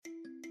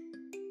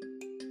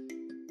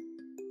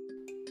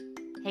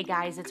Hey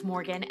guys, it's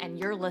Morgan, and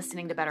you're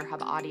listening to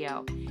BetterHub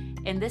Audio.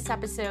 In this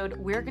episode,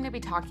 we're going to be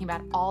talking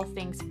about all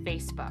things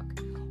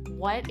Facebook.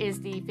 What is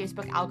the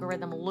Facebook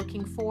algorithm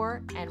looking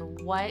for,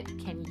 and what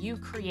can you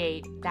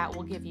create that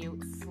will give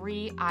you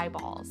free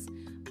eyeballs,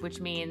 which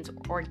means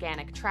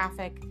organic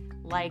traffic,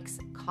 likes,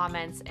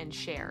 comments, and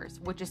shares,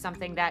 which is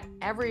something that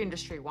every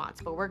industry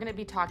wants. But we're going to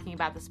be talking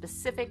about the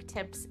specific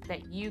tips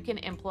that you can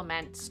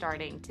implement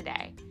starting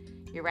today.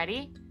 You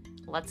ready?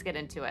 Let's get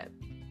into it.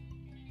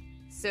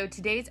 So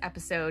today's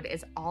episode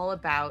is all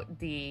about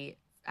the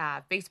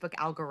Facebook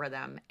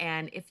algorithm.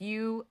 And if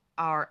you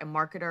are a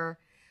marketer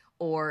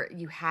or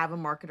you have a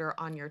marketer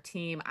on your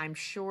team, I'm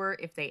sure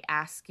if they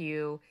ask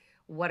you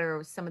what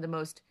are some of the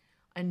most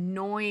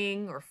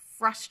annoying or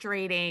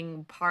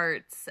frustrating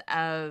parts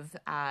of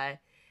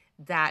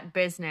that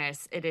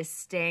business, it is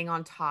staying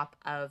on top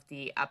of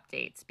the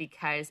updates,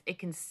 because it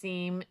can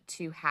seem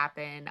to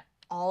happen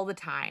all the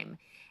time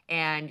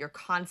and you're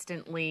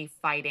constantly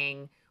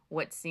fighting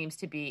what seems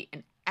to be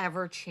an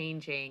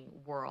ever-changing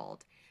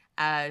world.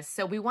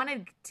 So we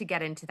wanted to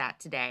get into that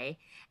today.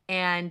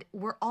 And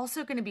we're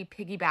also going to be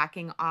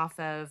piggybacking off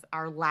of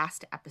our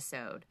last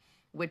episode,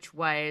 which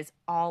was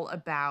all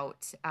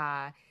about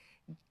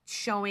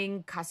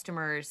showing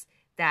customers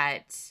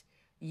that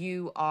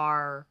you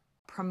are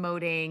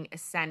promoting a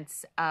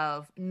sense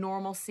of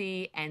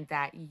normalcy and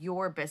that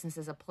your business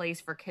is a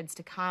place for kids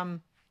to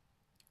come,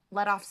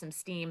 let off some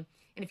steam.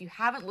 And if you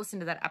haven't listened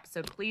to that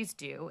episode, please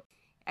do.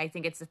 I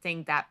think it's the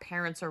thing that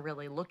parents are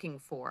really looking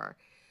for.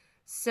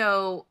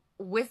 So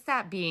with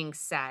that being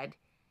said,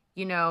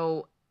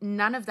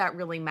 none of that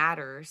really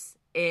matters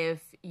if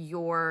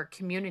your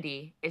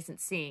community isn't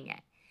seeing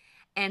it.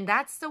 And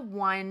that's the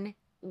one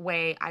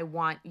way I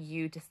want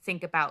you to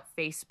think about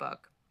Facebook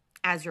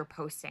as you're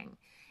posting.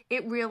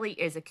 It really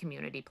is a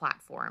community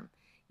platform.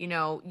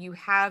 You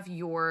have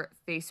your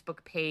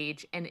Facebook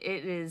page, and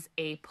it is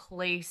a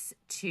place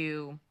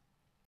to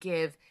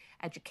give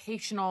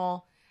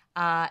educational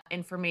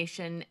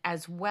information,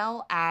 as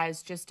well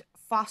as just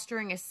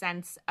fostering a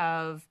sense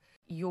of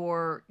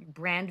your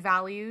brand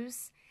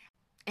values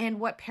and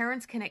what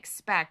parents can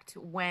expect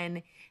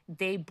when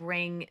they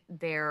bring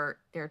their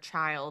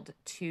child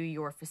to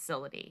your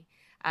facility.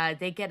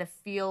 They get a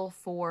feel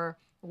for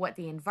what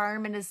the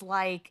environment is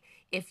like.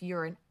 If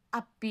you're an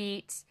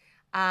upbeat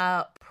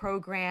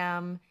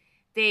program,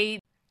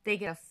 they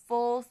get a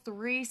full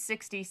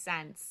 360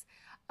 sense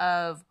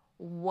of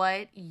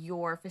what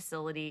your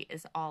facility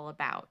is all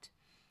about.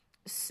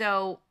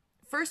 So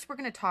first, we're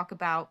going to talk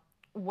about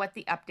what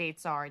the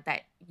updates are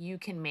that you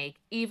can make,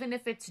 even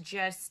if it's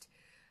just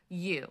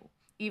you,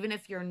 even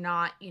if you're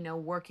not,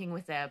 working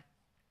with a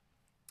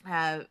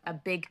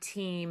big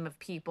team of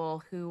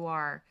people who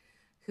are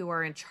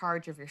in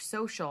charge of your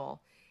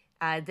social.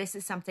 This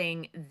is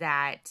something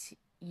that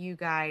you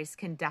guys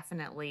can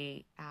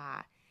definitely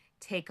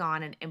take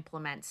on and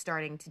implement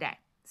starting today.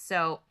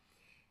 So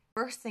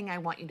first thing I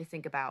want you to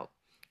think about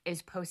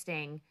is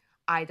posting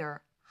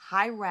either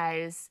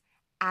high-res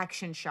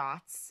action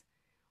shots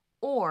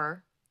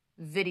or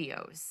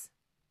videos.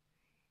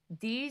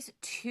 These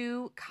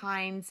two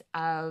kinds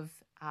of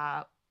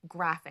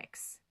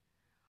graphics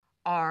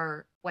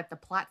are what the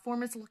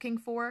platform is looking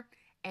for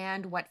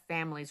and what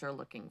families are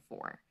looking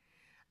for.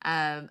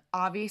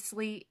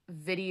 Obviously,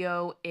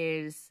 video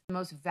is the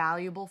most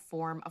valuable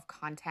form of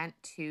content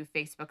to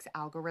Facebook's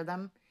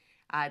algorithm.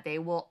 They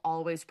will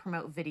always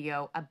promote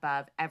video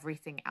above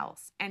everything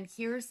else. And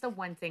here's the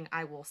one thing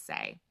I will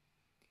say.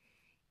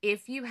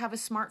 If you have a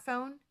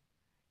smartphone,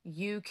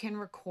 you can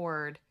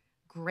record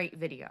great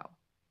video.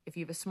 If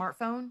you have a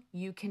smartphone,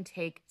 you can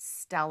take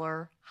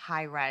stellar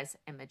high-res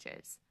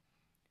images.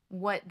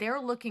 What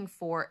they're looking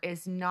for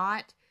is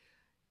not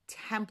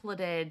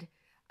templated,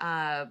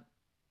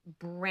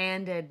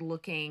 branded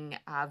looking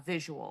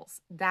visuals.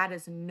 That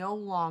is no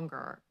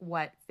longer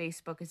what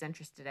Facebook is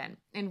interested in.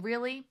 And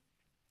really,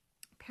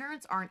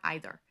 parents aren't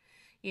either.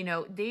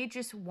 They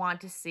just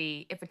want to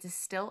see, if it's a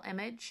still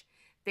image,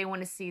 they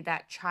want to see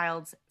that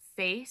child's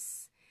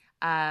face,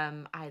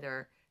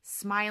 either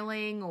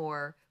smiling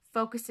or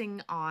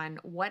focusing on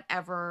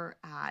whatever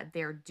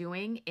they're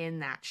doing in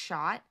that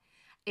shot.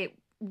 It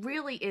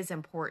really is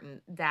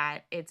important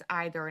that it's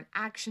either an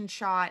action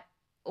shot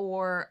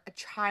or a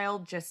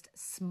child just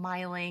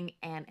smiling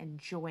and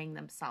enjoying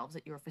themselves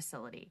at your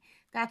facility.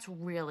 That's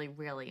really,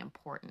 really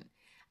important.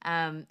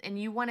 And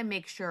you want to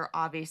make sure,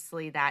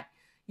 obviously, that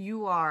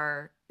you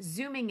are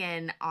zooming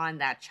in on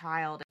that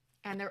child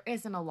and there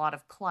isn't a lot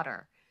of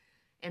clutter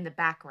in the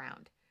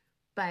background.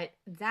 But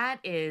that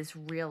is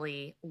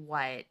really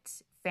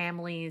what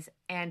families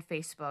and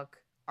Facebook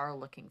are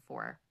looking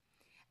for.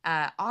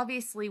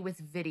 Obviously, with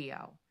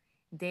video,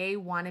 they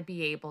want to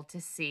be able to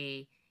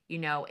see,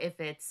 if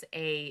it's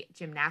a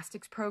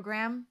gymnastics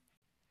program,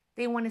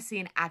 they want to see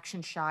an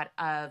action shot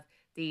of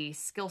the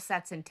skill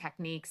sets and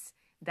techniques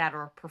that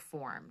are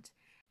performed.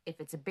 If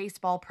it's a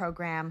baseball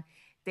program,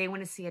 they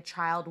want to see a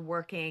child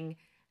working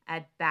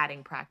at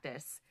batting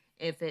practice.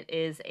 If it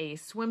is a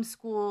swim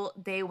school,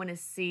 they want to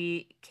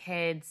see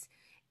kids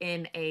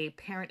in a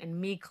parent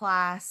and me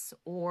class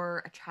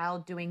or a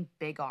child doing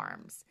big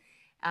arms.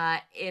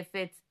 If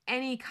it's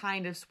any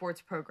kind of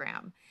sports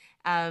program,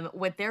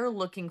 what they're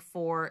looking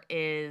for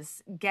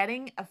is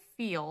getting a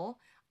feel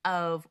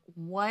of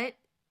what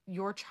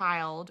your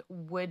child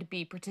would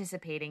be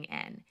participating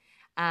in.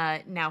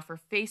 Now, for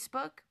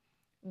Facebook,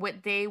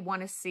 what they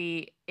want to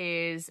see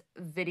is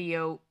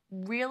video,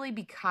 really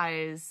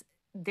because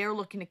they're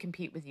looking to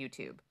compete with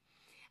YouTube.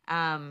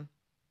 And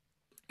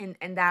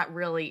that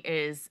really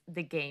is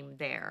the game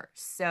there.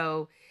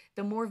 So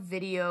the more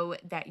video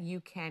that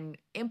you can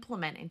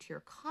implement into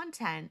your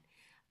content,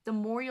 the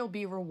more you'll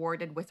be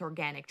rewarded with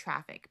organic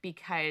traffic,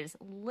 because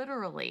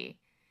literally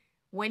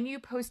when you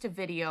post a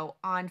video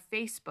on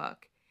Facebook,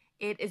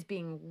 it is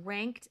being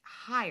ranked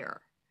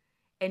higher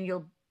and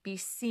you'll be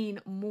seen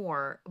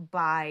more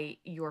by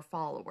your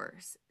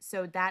followers.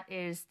 So that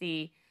is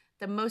the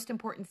most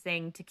important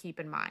thing to keep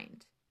in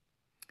mind.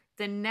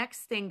 The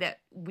next thing that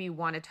we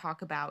want to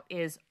talk about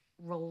is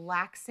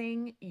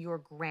relaxing your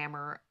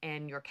grammar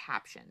and your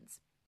captions.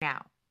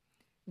 Now,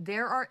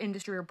 there are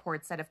industry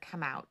reports that have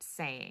come out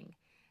saying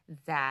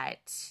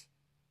that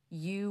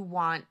you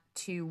want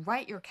to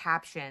write your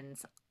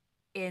captions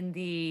in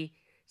the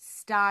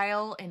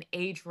style and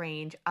age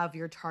range of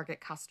your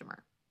target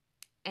customer.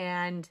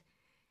 And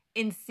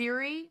in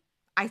theory,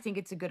 I think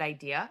it's a good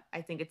idea.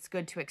 I think it's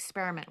good to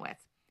experiment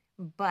with.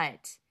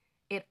 But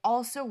it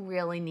also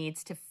really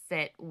needs to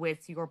fit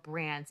with your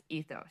brand's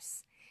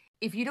ethos.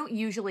 If you don't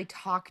usually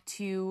talk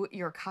to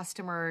your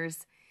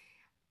customers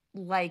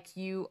like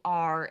you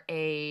are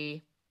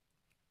a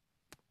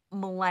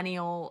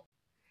millennial,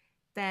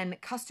 then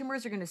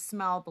customers are going to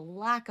smell the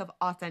lack of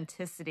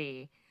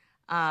authenticity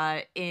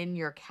in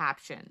your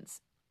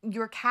captions.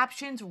 Your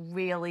captions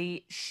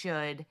really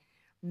should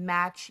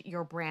match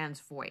your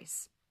brand's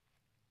voice.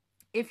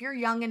 If you're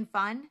young and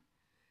fun,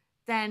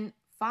 then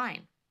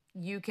fine.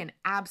 You can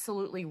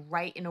absolutely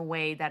write in a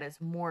way that is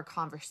more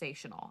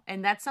conversational.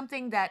 And that's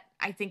something that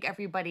I think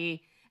every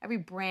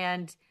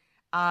brand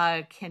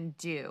can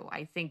do.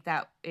 I think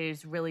that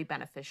is really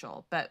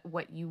beneficial. But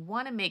what you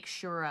want to make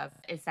sure of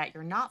is that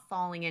you're not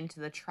falling into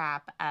the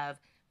trap of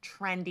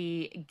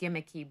trendy,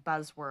 gimmicky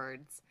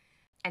buzzwords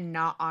and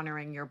not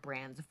honoring your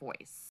brand's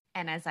voice.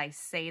 And as I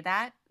say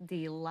that,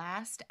 the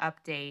last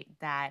update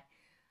that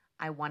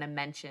I want to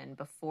mention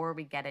before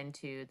we get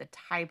into the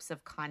types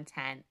of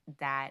content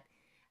that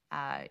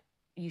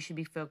you should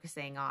be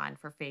focusing on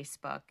for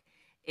Facebook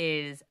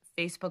is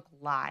Facebook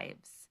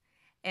Lives.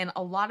 And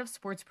a lot of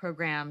sports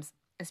programs,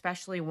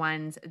 especially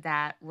ones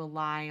that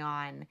rely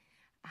on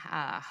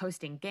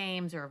hosting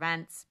games or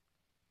events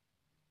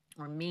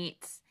or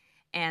meets,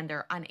 and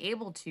they're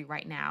unable to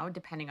right now,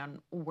 depending on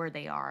where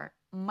they are,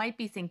 might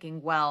be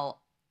thinking, well,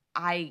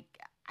 I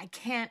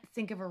can't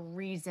think of a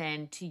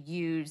reason to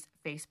use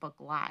Facebook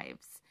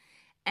Lives.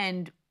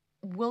 And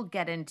we'll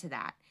get into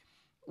that.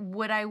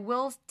 What I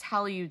will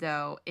tell you,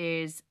 though,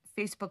 is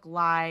Facebook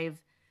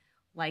Live,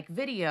 like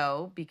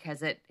video,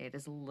 because it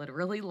is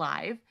literally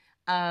live,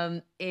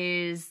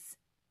 is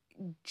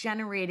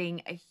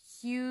generating a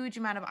huge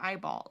amount of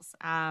eyeballs,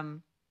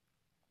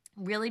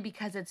 really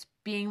because it's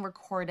being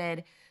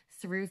recorded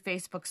through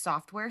Facebook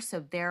software.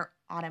 So they're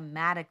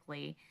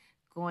automatically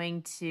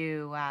going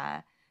to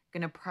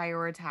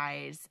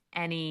prioritize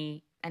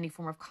any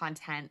form of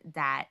content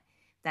that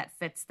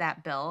fits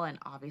that bill. And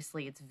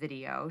obviously it's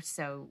video,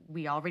 so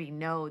we already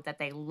know that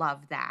they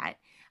love that.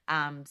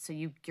 So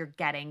you're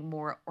getting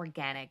more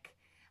organic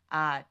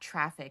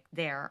traffic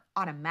there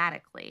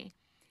automatically.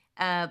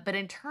 But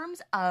in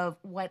terms of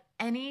what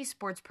any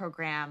sports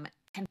program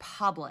can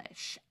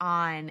publish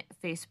on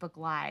Facebook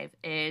Live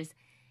is,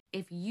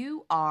 if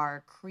you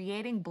are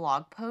creating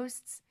blog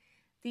posts,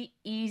 the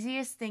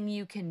easiest thing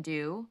you can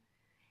do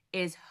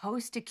is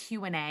host a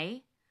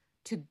Q&A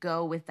to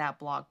go with that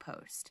blog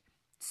post.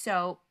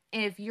 So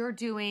if you're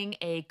doing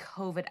a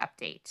COVID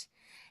update,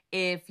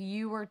 if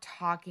you are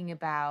talking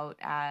about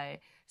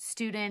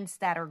students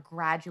that are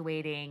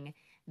graduating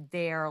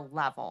their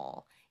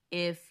level,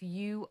 if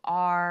you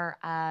are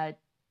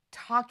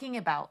talking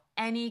about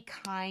any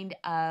kind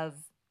of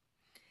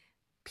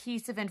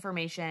piece of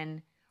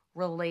information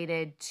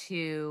related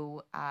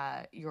to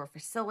your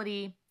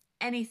facility,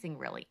 anything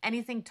really,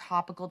 anything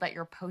topical that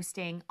you're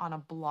posting on a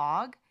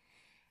blog,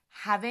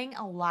 having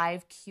a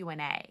live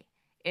Q&A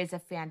is a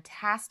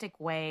fantastic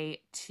way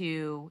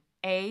to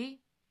A,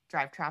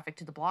 drive traffic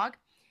to the blog,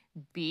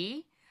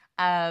 B,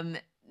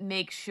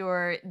 make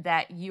sure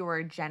that you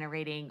are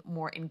generating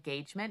more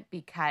engagement,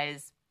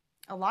 because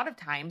a lot of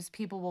times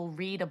people will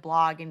read a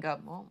blog and go,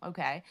 well,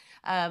 okay,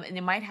 and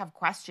they might have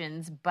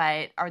questions,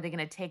 but are they going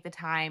to take the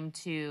time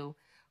to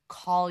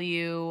call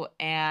you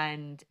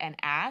and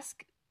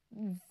ask?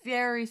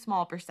 Very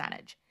small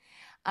percentage.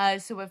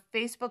 So a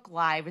Facebook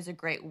Live is a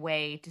great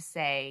way to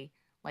say,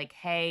 like,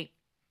 hey,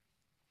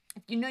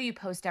 if you know you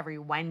post every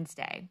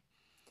Wednesday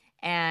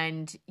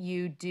and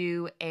you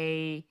do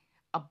a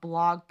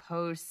blog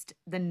post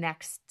the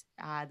next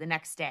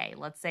day,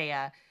 let's say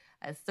a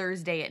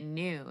Thursday at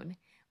noon,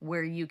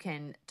 where you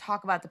can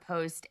talk about the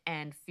post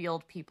and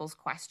field people's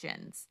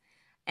questions.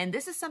 And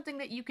this is something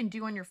that you can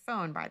do on your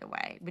phone, by the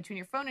way. Between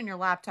your phone and your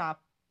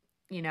laptop,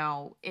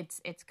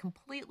 it's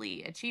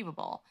completely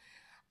achievable.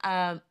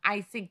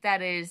 I think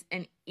that is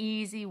an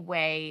easy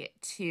way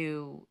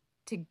to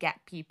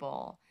get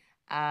people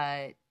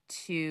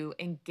to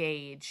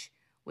engage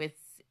with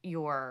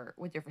your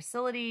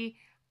facility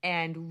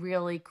and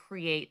really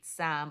create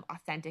some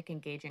authentic,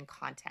 engaging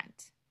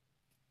content.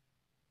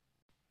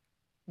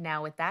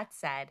 Now, with that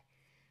said,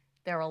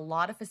 there are a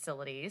lot of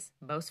facilities.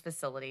 Most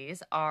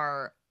facilities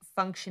are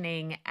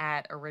functioning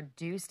at a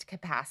reduced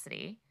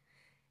capacity.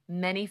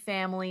 Many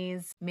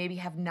families maybe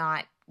have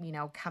not,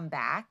 come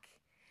back.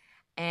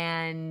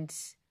 And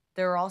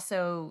there are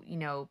also,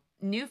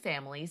 new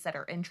families that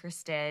are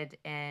interested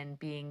in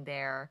being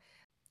there,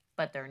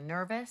 but they're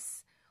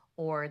nervous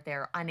or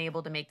they're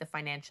unable to make the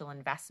financial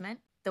investment.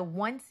 The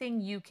one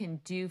thing you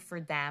can do for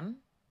them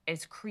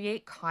is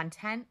create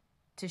content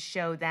to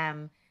show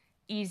them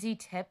easy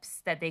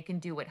tips that they can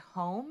do at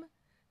home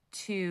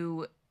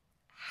to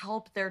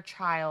help their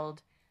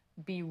child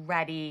be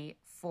ready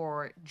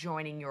for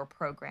joining your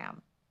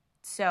program.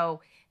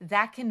 So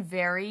that can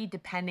vary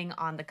depending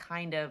on the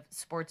kind of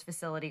sports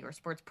facility or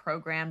sports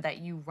program that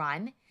you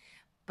run.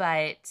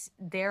 But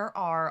there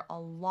are a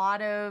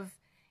lot of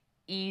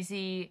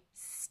easy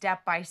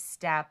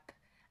step-by-step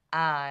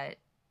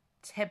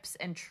tips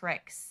and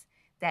tricks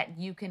that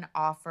you can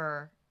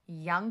offer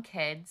young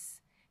kids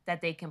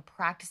that they can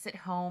practice at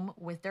home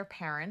with their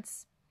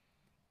parents.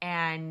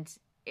 And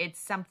it's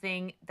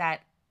something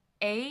that,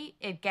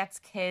 it gets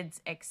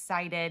kids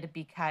excited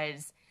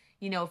because,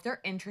 if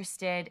they're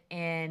interested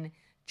in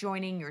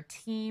joining your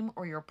team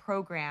or your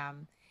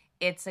program,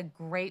 it's a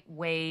great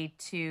way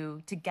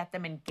to get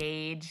them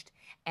engaged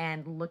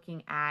and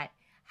looking at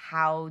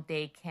how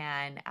they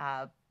can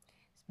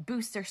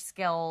boost their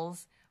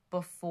skills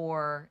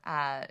before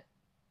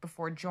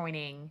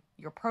joining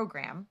your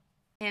program.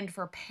 And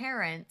for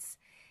parents,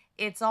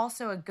 it's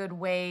also a good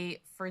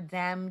way for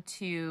them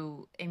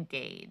to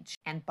engage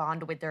and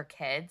bond with their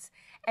kids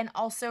and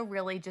also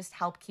really just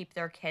help keep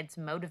their kids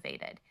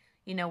motivated.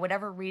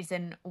 Whatever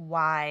reason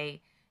why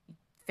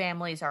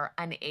families are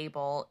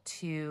unable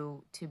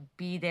to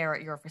be there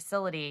at your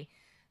facility,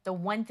 the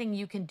one thing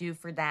you can do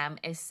for them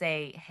is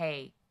say,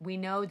 hey, we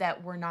know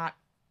that we're not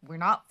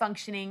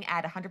functioning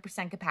at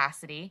 100%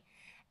 capacity,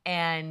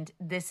 and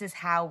this is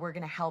how we're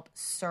going to help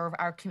serve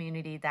our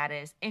community that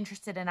is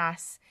interested in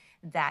us,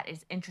 that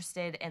is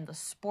interested in the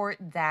sport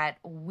that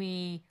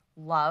we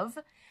love.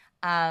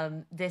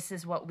 This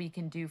is what we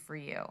can do for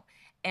you.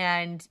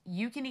 And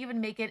you can even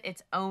make it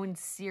its own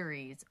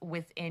series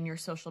within your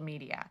social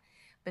media.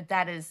 But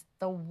that is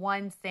the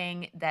one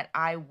thing that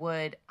I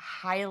would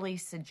highly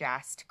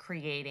suggest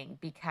creating,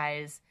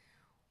 because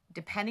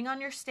depending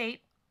on your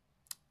state,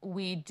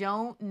 we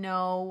don't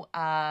know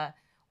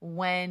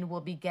when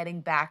we'll be getting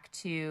back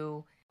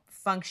to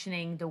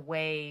functioning the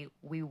way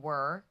we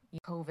were.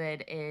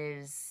 COVID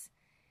is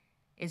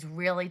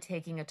really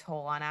taking a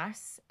toll on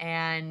us.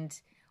 And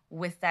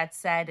with that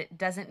said, it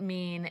doesn't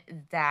mean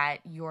that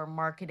your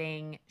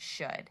marketing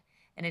should.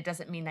 And it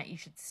doesn't mean that you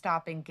should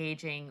stop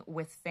engaging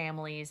with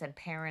families and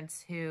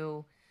parents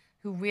who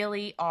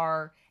really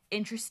are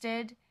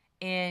interested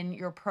in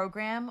your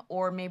program,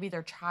 or maybe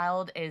their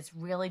child is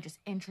really just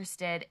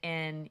interested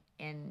in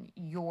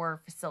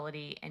your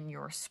facility and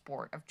your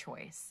sport of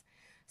choice.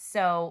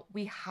 So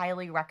we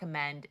highly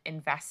recommend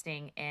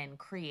investing in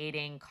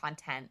creating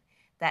content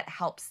that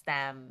helps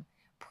them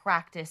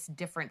practice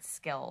different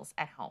skills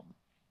at home.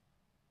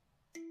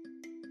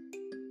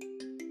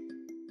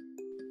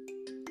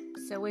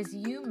 So as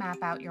you map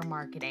out your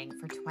marketing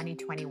for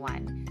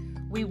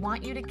 2021, we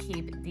want you to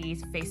keep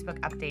these Facebook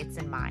updates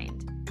in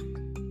mind,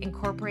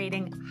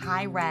 incorporating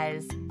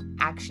high-res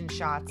action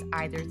shots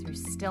either through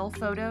still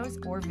photos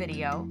or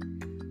video,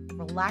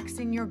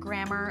 relaxing your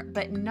grammar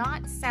but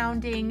not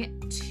sounding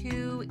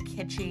too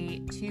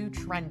kitschy, too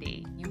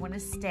trendy. You want to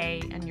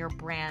stay in your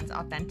brand's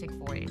authentic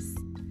voice.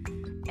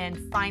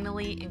 And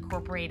finally,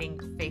 incorporating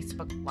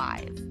Facebook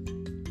Live.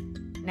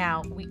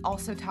 Now, we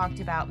also talked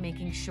about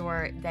making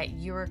sure that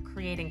you're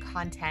creating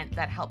content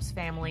that helps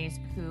families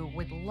who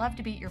would love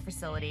to be at your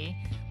facility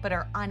but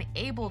are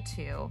unable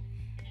to,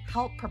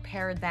 help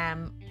prepare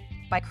them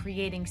by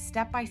creating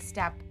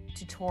step-by-step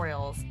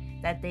tutorials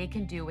that they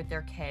can do with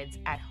their kids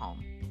at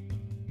home.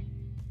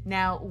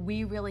 Now,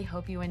 we really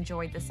hope you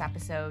enjoyed this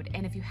episode,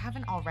 and if you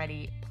haven't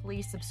already,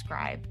 please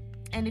subscribe.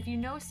 And if you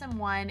know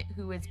someone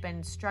who has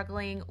been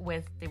struggling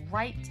with the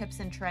right tips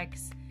and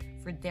tricks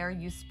for their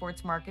youth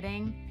sports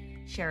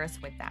marketing, share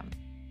us with them.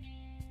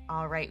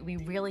 All right, we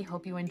really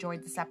hope you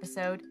enjoyed this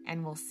episode,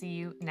 and we'll see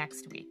you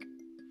next week.